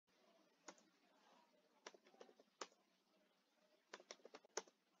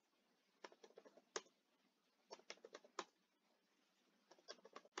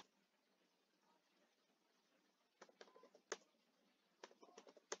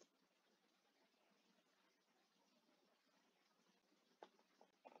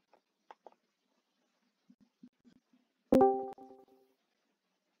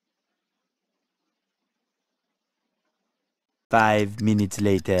5 minutes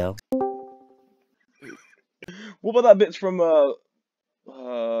later. What about that bitch from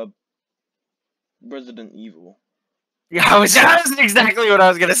Resident Evil? Yeah, that was exactly what I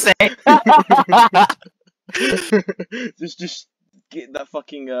was gonna say. just get that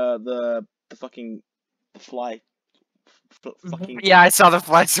fucking the fucking fly, fucking Yeah, I saw the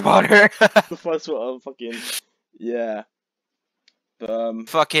fly swatter. the first one fucking yeah. But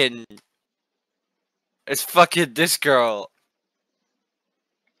Fucking, it's fucking this girl.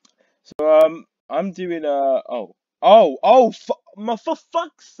 so I'm doing for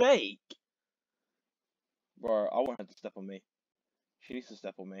fuck's sake, bro. I want her to step on me. She needs to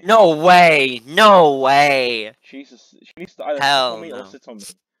step on me. No way, no way. She needs to either step Hell on me or no. sit on me.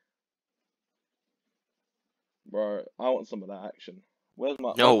 Bro, I want some of that action. No where's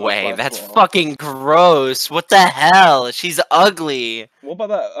my way, fly that's swatter? fucking gross. What the hell? She's ugly. What about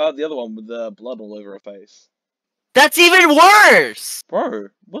that the other one with the blood all over her face? That's even worse. Bro,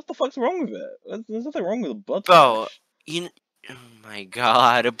 what the fuck's wrong with it? There's nothing wrong with a blood Bro, fetish. oh my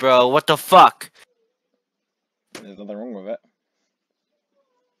god, bro, what the fuck? There's nothing wrong with it.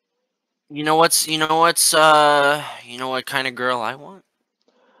 You know what kind of girl I want?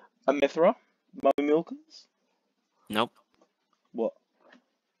 A Mithra? Mummy Milkers? Nope. What?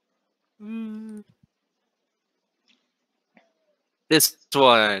 This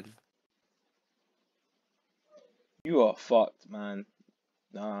one. You are fucked, man.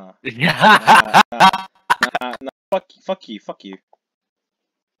 Nah. Yeah. Nah. Fuck you.